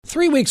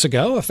3 weeks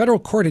ago, a federal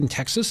court in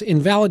Texas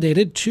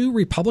invalidated 2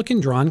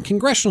 Republican-drawn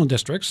congressional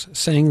districts,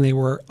 saying they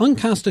were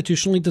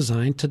unconstitutionally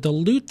designed to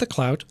dilute the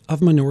clout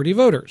of minority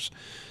voters.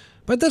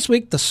 But this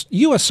week, the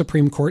U.S.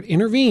 Supreme Court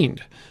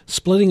intervened.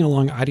 Splitting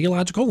along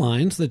ideological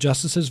lines, the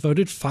justices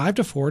voted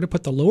 5-4 to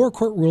put the lower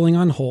court ruling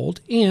on hold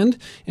and,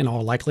 in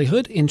all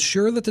likelihood,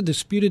 ensure that the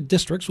disputed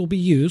districts will be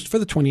used for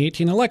the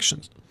 2018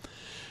 elections.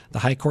 The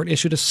High Court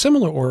issued a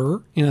similar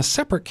order in a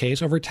separate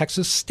case over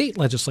Texas state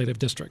legislative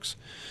districts.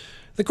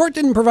 The court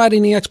didn't provide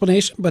any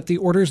explanation, but the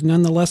orders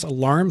nonetheless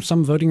alarmed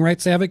some voting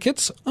rights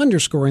advocates,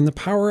 underscoring the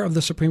power of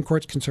the Supreme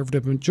Court's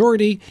conservative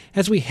majority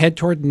as we head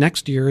toward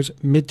next year's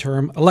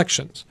midterm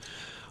elections.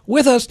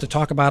 With us to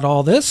talk about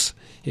all this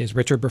is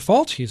Richard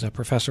Berfault. He's a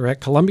professor at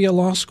Columbia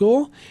Law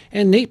School,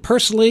 and Nate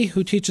Persily,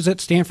 who teaches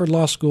at Stanford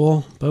Law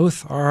School.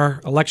 Both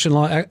are election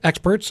law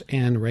experts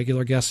and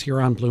regular guests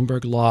here on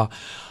Bloomberg Law.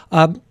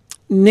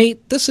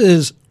 Nate, this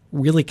is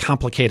really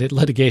complicated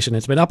litigation.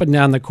 It's been up and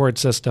down the court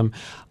system.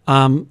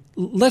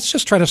 Let's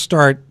just try to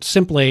start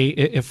simply,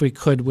 if we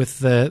could, with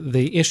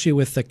the issue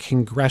with the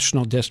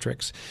congressional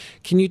districts.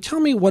 Can you tell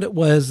me what it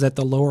was that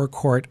the lower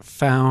court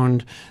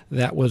found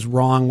that was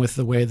wrong with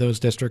the way those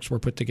districts were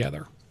put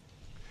together?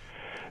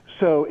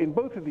 So in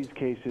both of these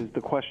cases,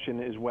 the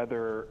question is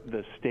whether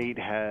the state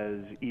has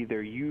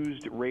either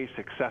used race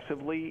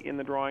excessively in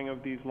the drawing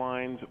of these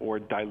lines or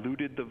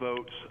diluted the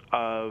votes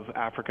of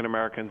African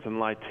Americans and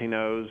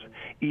Latinos,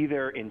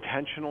 either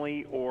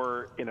intentionally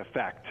or in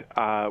effect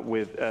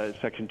with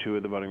Section 2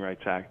 of the Voting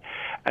Rights Act.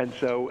 And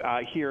so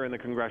here in the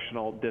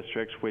congressional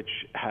districts, which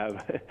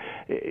have,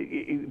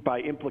 by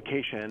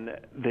implication,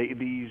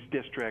 these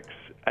districts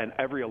and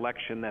every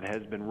election that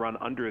has been run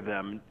under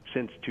them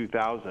since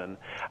 2000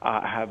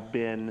 have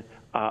been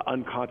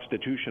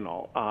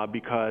unconstitutional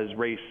because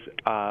race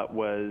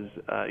was,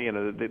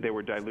 they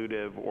were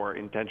dilutive or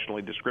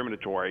intentionally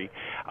discriminatory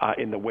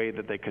in the way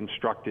that they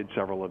constructed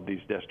several of these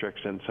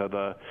districts. And so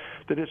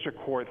the district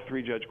court,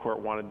 3-judge court,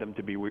 wanted them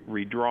to be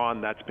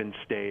redrawn. That's been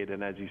stayed.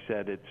 And as you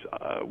said,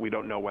 it's we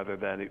don't know whether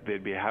then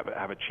they'd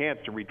have a chance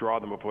to redraw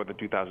them before the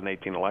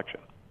 2018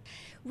 election.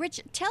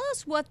 Rich, tell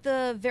us what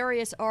the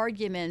various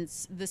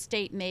arguments the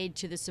state made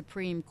to the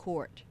Supreme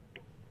Court.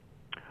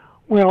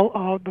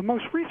 Well, the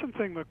most recent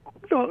thing the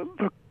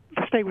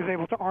state was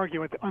able to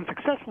argue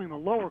unsuccessfully in the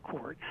lower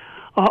court,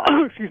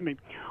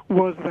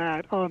 was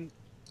that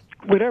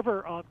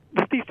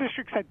these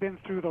districts had been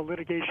through the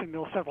litigation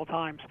mill several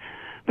times,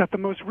 that the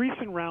most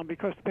recent round,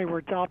 because they were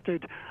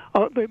adopted,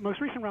 the most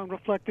recent round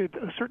reflected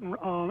certain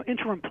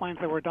interim plans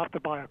that were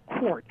adopted by a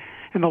court,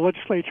 and the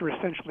legislature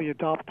essentially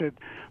adopted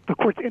the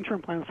court's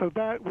interim plan. So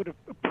that would have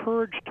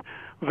purged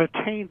the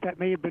taint that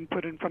may have been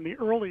put in from the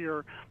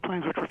earlier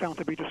plans, which were found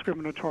to be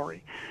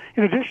discriminatory.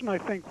 In addition, I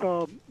think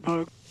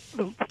the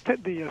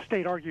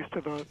state argues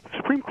to the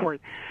Supreme Court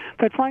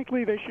that,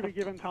 frankly, they should be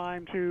given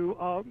time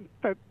to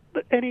that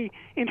any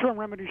interim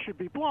remedies should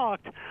be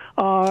blocked,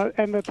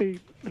 and that the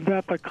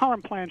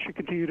current plan should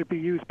continue to be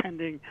used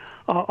pending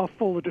a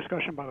full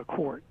discussion by the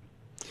court.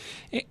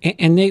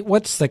 And Nate,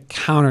 what's the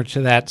counter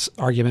to that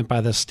argument by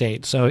the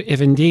state? So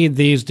if indeed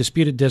these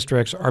disputed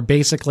districts are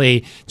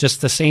basically just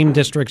the same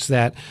districts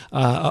that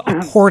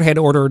a court had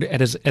ordered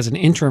as an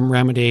interim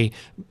remedy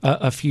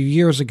a few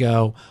years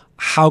ago,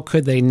 how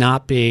could they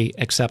not be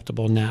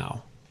acceptable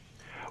now?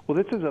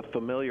 Well, this is a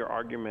familiar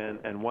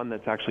argument and one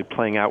that's actually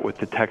playing out with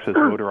the Texas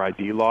voter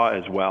ID law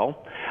as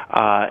well,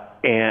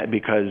 and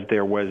because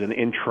there was an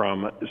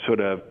interim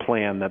sort of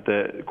plan that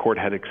the court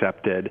had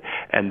accepted,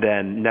 and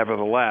then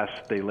nevertheless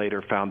they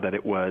later found that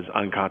it was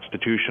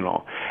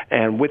unconstitutional.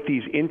 And with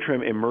these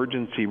interim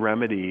emergency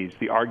remedies,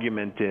 the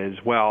argument is,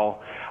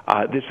 well,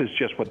 this is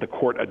just what the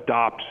court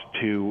adopts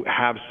to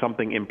have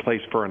something in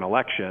place for an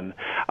election.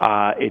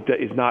 It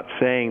is not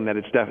saying that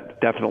it's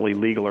definitely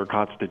legal or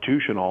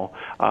constitutional.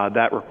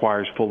 That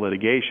requires full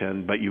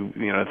litigation. But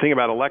the thing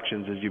about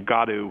elections is you've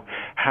got to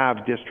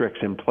have districts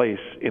in place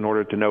in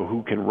order to know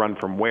who can run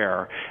from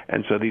where.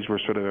 And so these were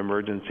sort of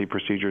emergency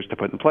procedures to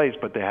put in place,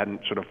 but they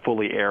hadn't sort of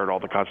fully aired all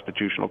the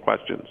constitutional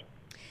questions.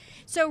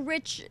 So,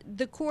 Rich,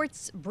 the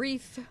court's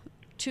brief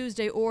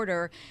Tuesday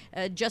order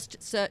just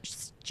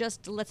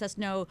lets us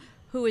know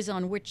who is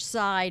on which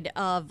side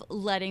of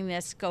letting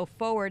this go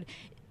forward.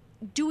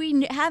 Do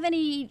we have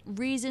any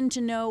reason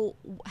to know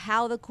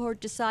how the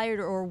court decided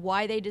or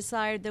why they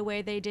decided the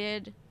way they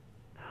did?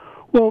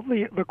 Well,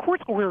 the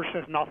court's order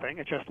says nothing.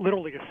 It's just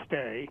literally a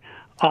stay.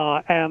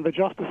 And the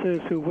justices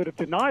who would have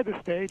denied the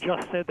stay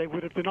just said they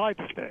would have denied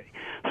the stay.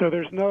 So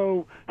there's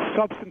no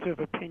substantive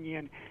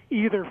opinion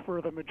either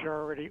for the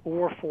majority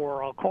or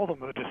for, I'll call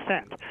them a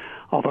dissent,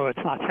 although it's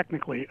not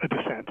technically a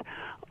dissent.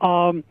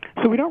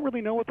 So we don't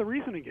really know what the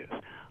reasoning is.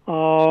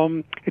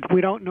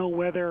 We don't know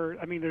whether,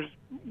 there's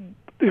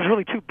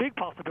really two big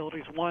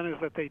possibilities. One is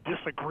that they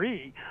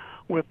disagree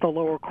with the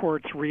lower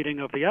court's reading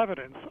of the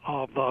evidence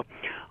of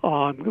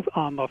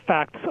on the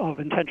facts of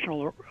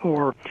intentional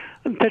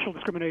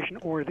discrimination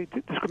or the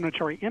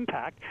discriminatory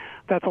impact.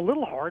 That's a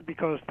little hard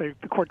because the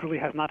court really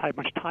has not had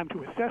much time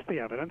to assess the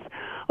evidence.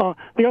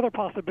 The other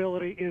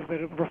possibility is that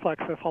it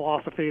reflects a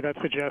philosophy that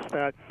suggests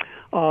that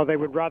they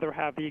would rather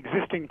have the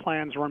existing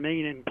plans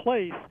remain in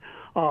place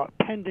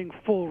pending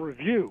full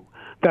review,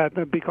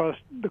 because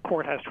the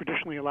court has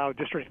traditionally allowed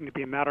districting to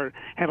be a matter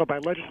handled by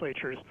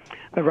legislatures,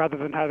 that rather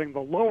than having the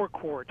lower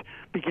court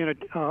begin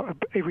a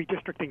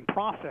redistricting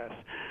process,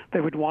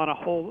 they would want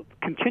to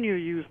continue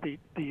to use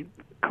the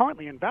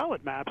currently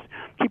invalid maps,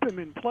 keep them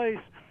in place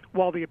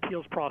while the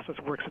appeals process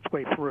works its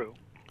way through.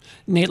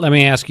 Nate, let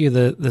me ask you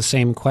the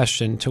same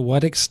question. To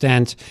what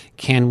extent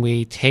can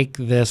we take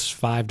this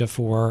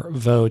 5-4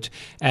 vote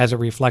as a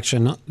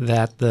reflection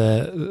that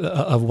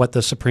of what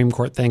the Supreme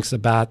Court thinks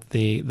about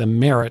the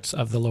merits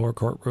of the lower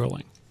court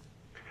ruling?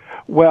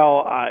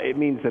 Well, it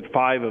means that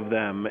 5 of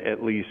them,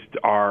 at least,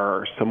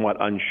 are somewhat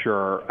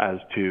unsure as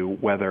to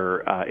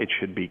whether it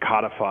should be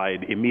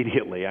codified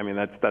immediately. I mean,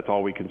 that's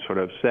all we can sort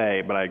of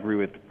say, but I agree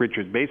with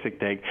Richard's basic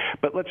take.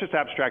 But let's just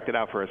abstract it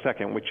out for a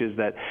second, which is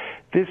that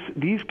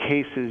these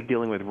cases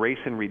dealing with race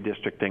and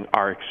redistricting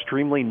are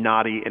extremely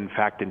knotty and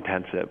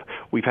fact-intensive.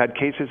 We've had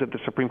cases at the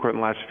Supreme Court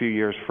in the last few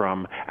years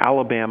from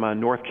Alabama,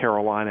 North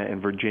Carolina,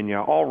 and Virginia,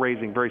 all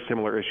raising very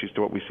similar issues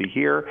to what we see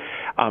here.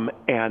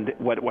 And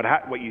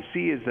what you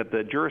see is that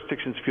the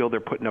jurisdictions feel they're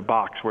put in a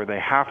box where they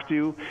have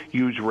to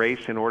use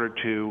race in order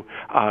to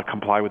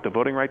comply with the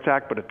Voting Rights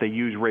Act, but if they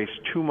use race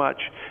too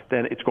much,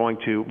 then it's going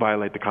to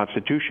violate the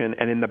Constitution.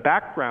 And in the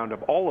background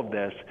of all of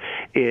this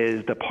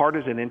is the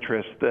partisan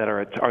interests that are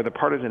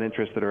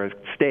at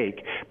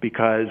stake,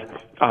 because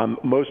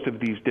most of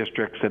these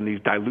districts and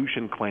these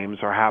dilution claims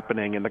are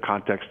happening in the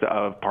context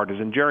of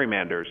partisan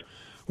gerrymanders.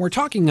 We're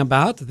talking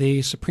about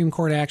the Supreme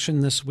Court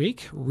action this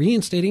week,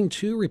 reinstating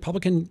 2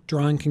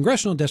 Republican-drawn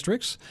congressional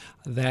districts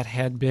that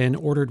had been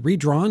ordered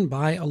redrawn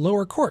by a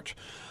lower court.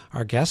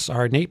 Our guests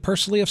are Nate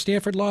Persily of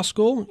Stanford Law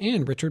School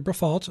and Richard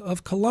Briffault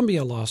of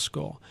Columbia Law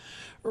School.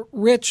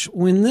 Rich,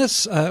 when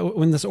this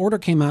order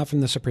came out from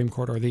the Supreme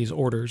Court, or these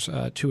orders,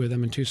 2 of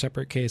them in 2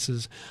 separate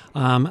cases,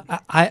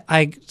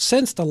 I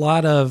sensed a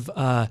lot of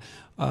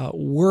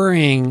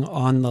worrying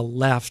on the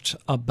left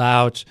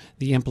about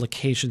the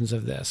implications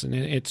of this. And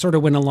it sort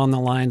of went along the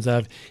lines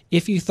of,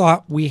 if you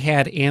thought we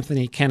had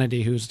Anthony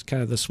Kennedy, who's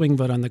kind of the swing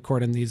vote on the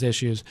court on these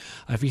issues,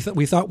 if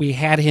we thought we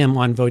had him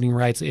on voting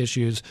rights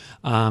issues,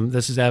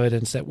 this is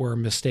evidence that we're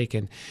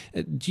mistaken.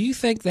 Do you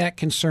think that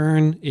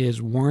concern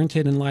is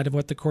warranted in light of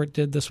what the court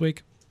did this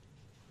week?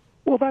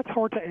 Well, that's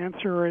hard to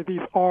answer. These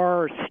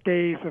are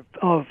stays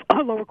of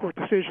lower court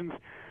decisions.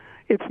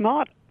 It's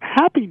not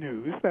happy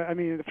news. I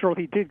mean, after all,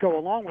 he did go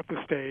along with the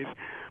stays,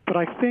 but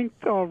I think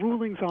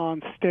rulings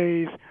on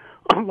stays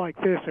like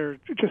this are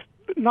just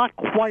not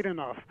quite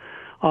enough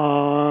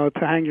to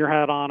hang your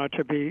hat on or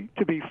to be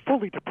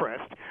fully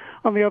depressed.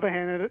 On the other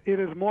hand, it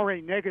is more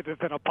a negative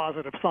than a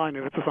positive sign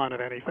if it's a sign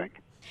of anything.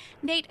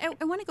 Nate,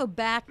 I want to go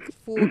back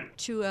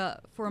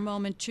for a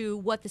moment to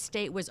what the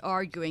state was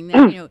arguing.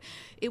 That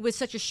it was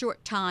such a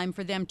short time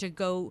for them to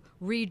go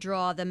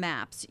redraw the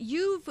maps.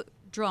 You've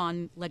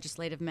drawn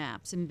legislative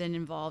maps and been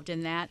involved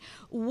in that.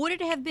 Would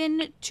it have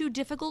been too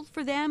difficult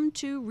for them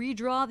to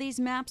redraw these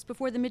maps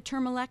before the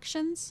midterm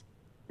elections?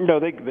 No,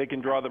 they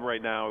can draw them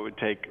right now. It would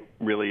take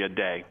really a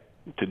day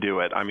to do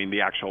it. I mean,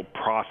 the actual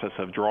process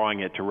of drawing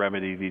it to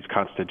remedy these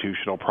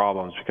constitutional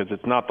problems, because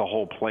it's not the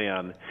whole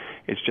plan,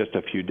 it's just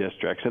a few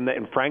districts. And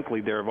frankly,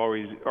 there have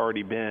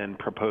already been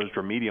proposed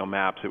remedial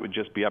maps. It would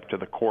just be up to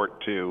the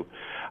court to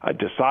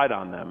decide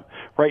on them.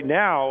 Right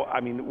now,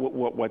 I mean,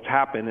 what's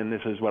happened, and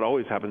this is what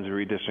always happens in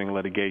redistricting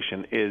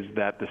litigation, is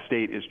that the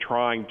state is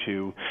trying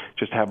to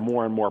just have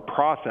more and more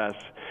process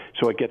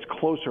so it gets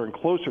closer and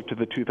closer to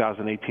the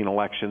 2018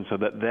 election, so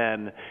that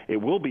then it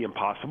will be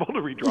impossible to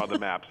redraw the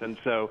maps. And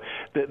so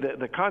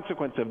the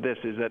consequence of this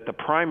is that the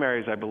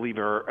primaries, I believe,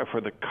 are for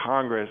the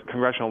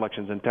congressional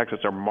elections in Texas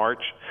are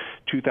March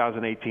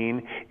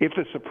 2018. If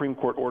the Supreme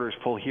Court orders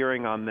full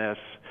hearing on this,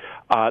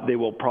 they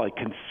will probably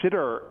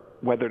consider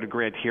whether to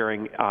grant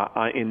hearing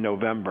in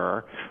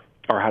November,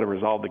 or how to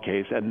resolve the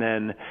case, and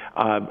then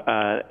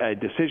a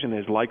decision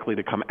is likely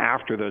to come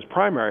after those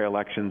primary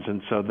elections,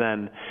 and so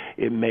then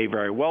it may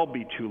very well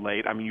be too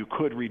late. I mean, you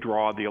could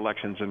redraw the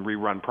elections and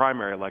rerun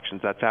primary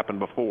elections. That's happened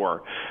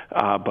before,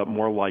 but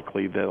more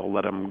likely they'll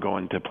let them go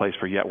into place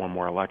for yet one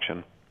more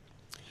election.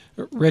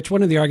 Rich,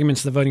 one of the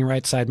arguments the voting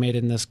rights side made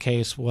in this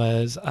case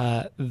was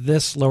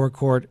this lower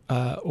court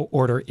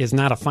order is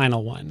not a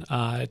final one.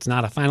 It's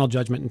not a final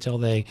judgment until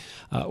they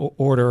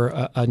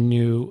order a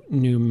new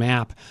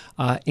map.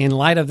 In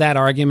light of that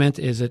argument,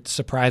 is it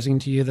surprising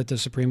to you that the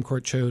Supreme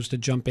Court chose to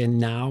jump in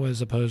now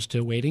as opposed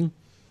to waiting?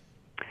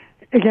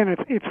 Again,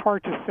 it's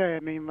hard to say.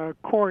 I mean, the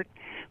court,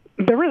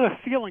 there is a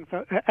feeling,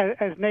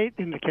 as Nate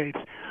indicates,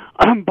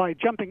 by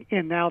jumping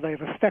in now, they've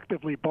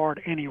effectively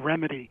barred any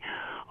remedy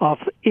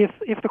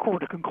if the court were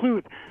to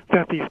conclude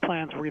that these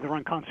plans were either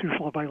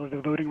unconstitutional or violated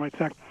the Voting Rights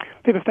Act,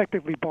 they've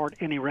effectively barred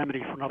any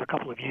remedy for another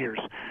couple of years.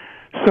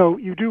 So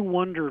you do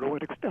wonder to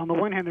what extent, on the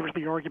one hand, there was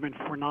the argument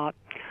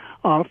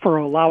for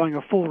allowing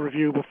a full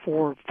review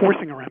before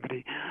forcing a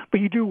remedy, but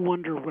you do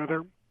wonder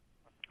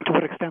to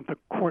what extent the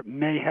court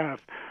may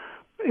have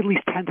at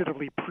least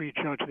tentatively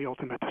prejudged the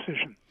ultimate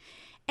decision.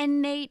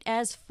 And Nate,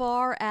 as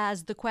far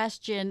as the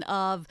question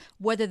of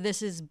whether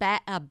this is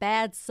a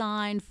bad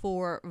sign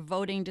for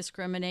voting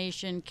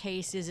discrimination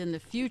cases in the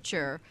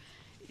future,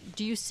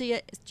 do you see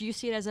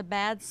it as a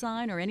bad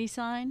sign or any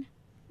sign?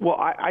 Well,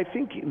 I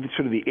think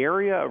sort of the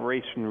area of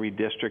race and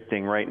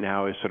redistricting right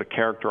now is sort of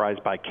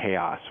characterized by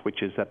chaos,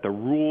 which is that the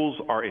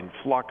rules are in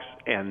flux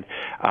and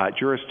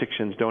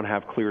jurisdictions don't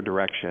have clear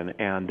direction,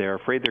 and they're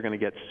afraid they're going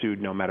to get sued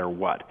no matter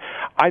what.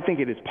 I think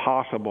it is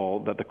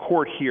possible that the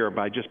court here,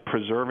 by just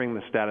preserving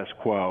the status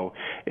quo,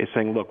 is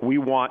saying, look, we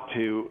want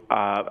to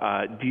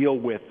deal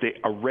with the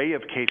array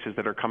of cases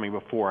that are coming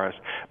before us.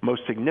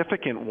 Most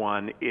significant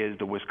one is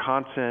the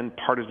Wisconsin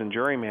partisan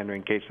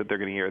gerrymandering case that they're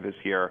going to hear this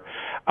year.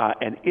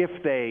 And if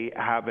they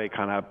have a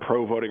kind of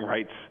pro-voting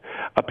rights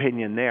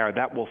opinion there,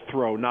 that will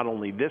throw not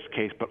only this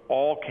case, but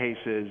all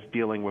cases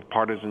dealing with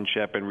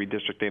partisanship and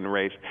redistricting and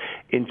race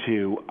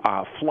into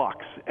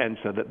flux. And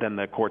so that then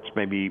the courts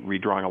may be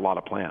redrawing a lot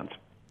of plans.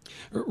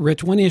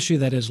 Rich, one issue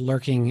that is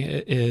lurking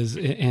is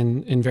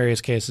in various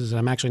cases, and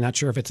I'm actually not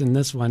sure if it's in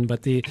this one,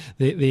 but the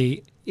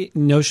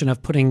notion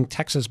of putting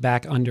Texas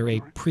back under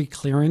a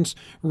pre-clearance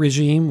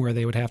regime where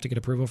they would have to get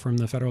approval from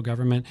the federal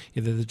government,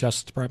 either the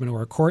Justice Department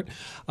or a court,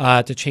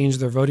 to change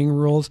their voting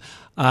rules.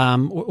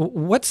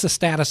 What's the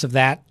status of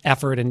that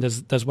effort, and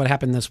does what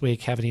happened this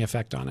week have any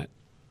effect on it?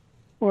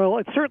 Well,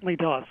 it certainly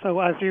does. So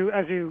as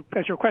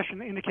your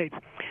question indicates,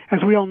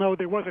 as we all know,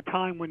 there was a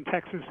time when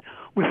Texas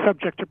was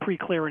subject to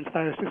pre-clearance,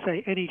 that is to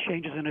say, any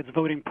changes in its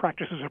voting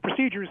practices or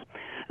procedures,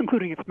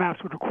 including its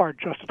maps, would require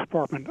Justice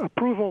Department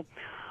approval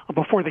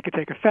before they could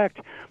take effect.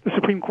 The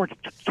Supreme Court's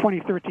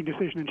 2013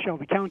 decision in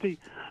Shelby County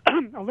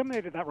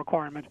eliminated that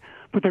requirement,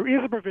 but there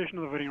is a provision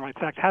of the Voting Rights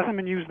Act. It hasn't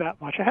been used that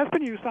much. It has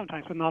been used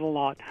sometimes, but not a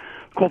lot,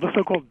 called the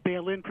so-called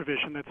bail-in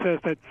provision that says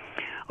that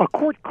a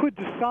court could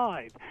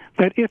decide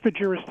that if a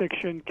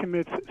jurisdiction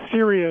commits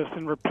serious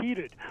and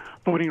repeated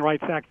Voting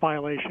Rights Act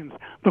violations,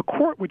 the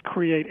court would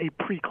create a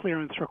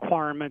pre-clearance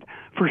requirement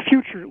for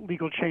future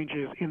legal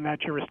changes in that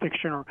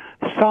jurisdiction, or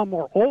some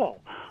or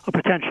all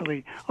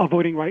potentially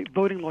voting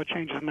law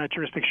changes in that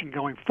jurisdiction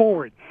going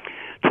forward.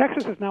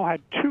 Texas has now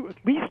had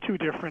at least two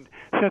different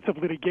sets of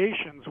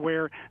litigations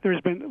where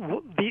there's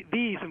been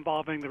these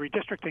involving the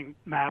redistricting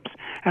maps,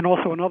 and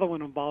also another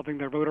one involving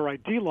their voter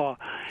ID law,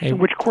 in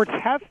which courts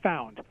have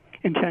found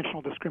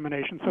intentional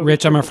discrimination. So,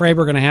 Rich, I'm afraid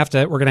we're going to have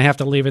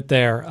to leave it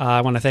there.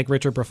 I want to thank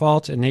Richard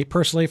Briffault and Nate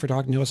Persley for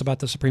talking to us about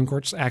the Supreme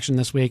Court's action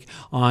this week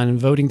on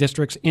voting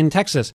districts in Texas.